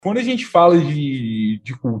Quando a gente fala de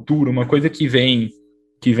cultura, uma coisa que vem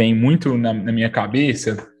muito na minha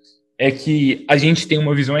cabeça é que a gente tem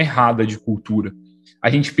uma visão errada de cultura. A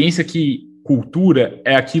gente pensa que cultura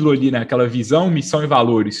é aquilo ali, né? Aquela visão, missão e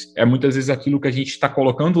valores. É muitas vezes aquilo que a gente está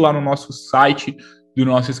colocando lá no nosso site, do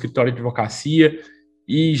nosso escritório de advocacia.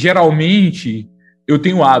 E geralmente eu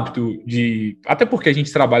tenho o hábito de, até porque a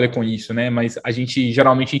gente trabalha com isso, né? Mas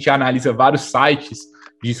geralmente a gente analisa vários sites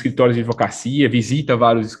de escritórios de advocacia, visita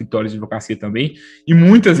vários escritórios de advocacia também, e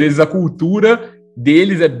muitas vezes a cultura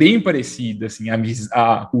deles é bem parecida, assim,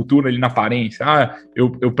 a cultura ali na aparência.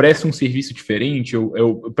 Eu presto um serviço diferente,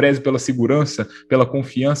 eu prezo pela segurança, pela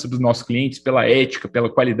confiança dos nossos clientes, pela ética, pela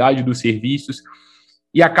qualidade dos serviços,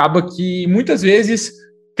 e acaba que muitas vezes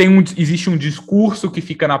existe um discurso que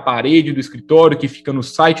fica na parede do escritório, que fica no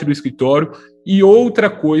site do escritório, e outra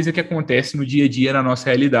coisa que acontece no dia a dia na nossa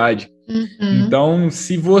realidade. Uhum. Então,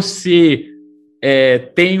 se você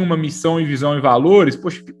tem uma missão e visão e valores,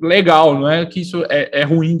 poxa, legal, não é que isso é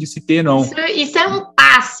ruim de se ter, não. Isso é um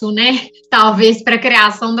passo, né? Talvez para a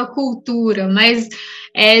criação da cultura, mas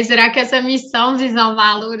será que essa missão, visão,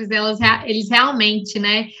 valores, eles realmente,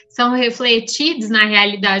 né, são refletidos na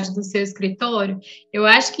realidade do seu escritório? Eu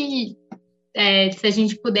acho que se a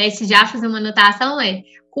gente pudesse já fazer uma anotação,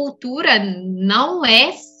 cultura não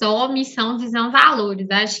é só missão, visão, valores.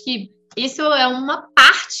 Acho que isso é uma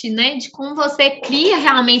parte, né, de como você cria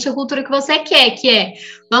realmente a cultura que você quer, que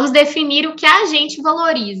vamos definir o que a gente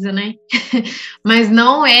valoriza, né? Mas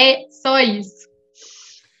não é só isso.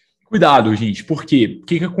 Cuidado, gente, porque o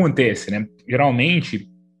que acontece, né? Geralmente,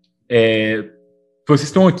 vocês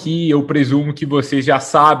estão aqui, eu presumo que vocês já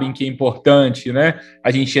sabem que é importante, né?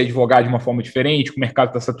 A gente advogar de uma forma diferente, que o mercado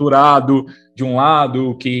está saturado, de um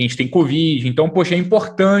lado, que a gente tem Covid, então, poxa, é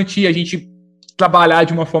importante a gente trabalhar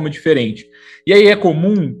de uma forma diferente. E aí é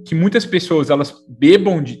comum que muitas pessoas elas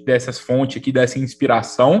bebam dessas fontes aqui, dessa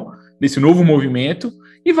inspiração, desse novo movimento,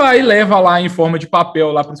 e leva lá em forma de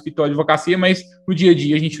papel lá para o escritório de advocacia, mas no dia a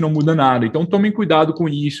dia a gente não muda nada. Então tomem cuidado com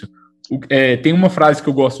isso. Tem uma frase que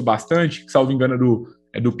eu gosto bastante, que, salvo engano,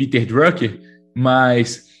 é do Peter Drucker,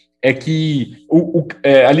 mas é que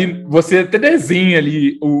ali você até desenha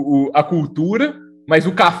ali a cultura, mas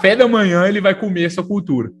o café da manhã ele vai comer essa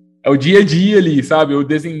cultura. É o dia a dia ali, sabe? Eu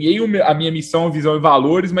desenhei a minha missão, visão e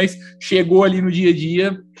valores, mas chegou ali no dia a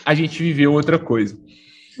dia, a gente viveu outra coisa.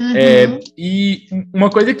 Uhum. E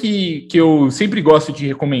uma coisa que eu sempre gosto de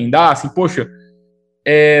recomendar, assim, poxa,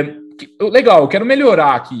 legal, eu quero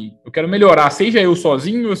melhorar aqui. Eu quero melhorar, seja eu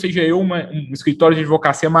sozinho ou seja eu um escritório de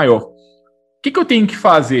advocacia maior. O que eu tenho que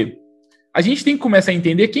fazer? A gente tem que começar a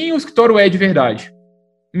entender quem o escritório é de verdade.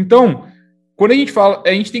 Então, quando a gente fala,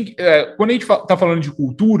 quando a gente está falando de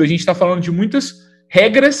cultura, a gente está falando de muitas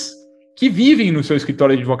regras que vivem no seu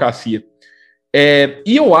escritório de advocacia.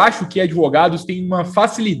 E eu acho que advogados têm uma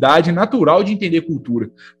facilidade natural de entender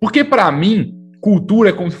cultura. Porque, para mim, cultura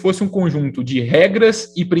é como se fosse um conjunto de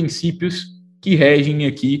regras e princípios que regem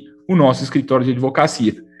aqui o nosso escritório de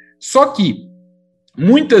advocacia. Só que,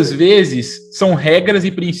 muitas vezes, são regras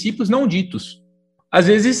e princípios não ditos. Às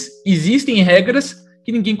vezes, existem regras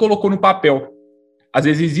que ninguém colocou no papel. Às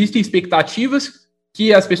vezes existem expectativas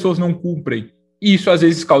que as pessoas não cumprem. E isso, às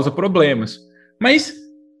vezes, causa problemas. Mas,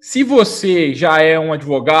 se você já é um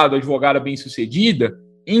advogada bem-sucedida,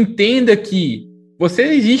 entenda que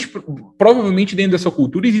provavelmente dentro dessa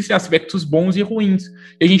cultura, existem aspectos bons e ruins.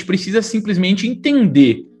 E a gente precisa simplesmente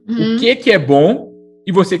entender o que é bom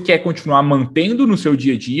e você quer continuar mantendo no seu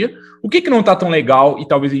dia a dia, o que não está tão legal e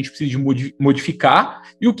talvez a gente precise de modificar,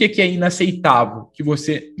 e o que é inaceitável, que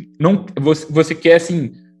você quer,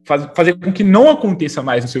 assim, fazer com que não aconteça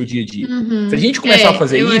mais no seu dia a dia. Se a gente começar a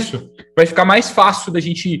fazer isso, vai ficar mais fácil da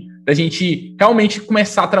gente realmente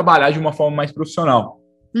começar a trabalhar de uma forma mais profissional.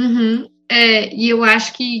 E eu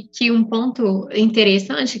acho que um ponto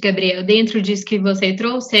interessante, Gabriel, dentro disso que você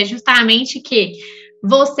trouxe, é justamente que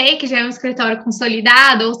você que já é um escritório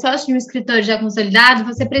consolidado ou sócio de um escritório já consolidado,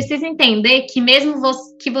 você precisa entender que mesmo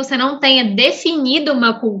que você não tenha definido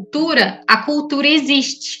uma cultura, a cultura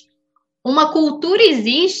existe. Uma cultura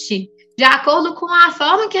existe de acordo com a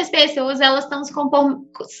forma que as pessoas elas estão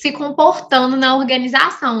se comportando na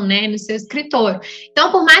organização, né, no seu escritório.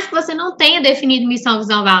 Então, por mais que você não tenha definido missão,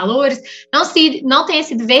 visão, valores, não tenha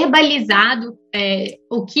sido verbalizado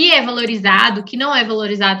o que é valorizado, o que não é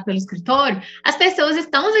valorizado pelo escritório, as pessoas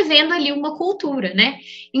estão vivendo ali uma cultura, né?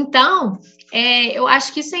 Então, eu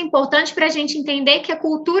acho que isso é importante para a gente entender que a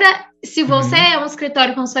cultura, se você é um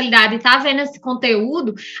escritório consolidado e está vendo esse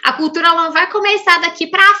conteúdo, a cultura ela vai começar daqui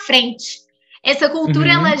para frente. Essa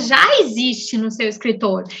cultura, ela já existe no seu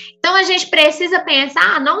escritório. Então, a gente precisa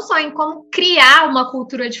pensar não só em como criar uma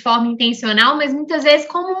cultura de forma intencional, mas muitas vezes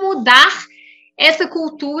como mudar essa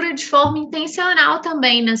cultura de forma intencional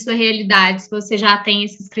também na sua realidade, se você já tem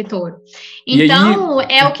esse escritório. Então,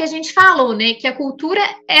 é o que a gente falou, né? Que a cultura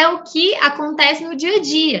é o que acontece no dia a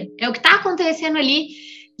dia, é o que está acontecendo ali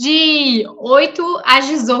de 8 às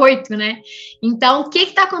 18, né? Então, o que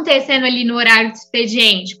está acontecendo ali no horário do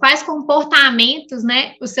expediente? Quais comportamentos,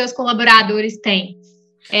 né, os seus colaboradores têm?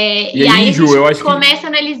 E aí a gente começa a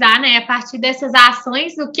analisar, né, a partir dessas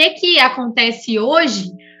ações, o que acontece hoje,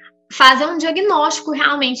 fazer um diagnóstico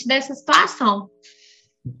realmente dessa situação.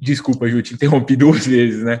 Desculpa, Ju, te interrompi 2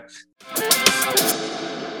 vezes, né?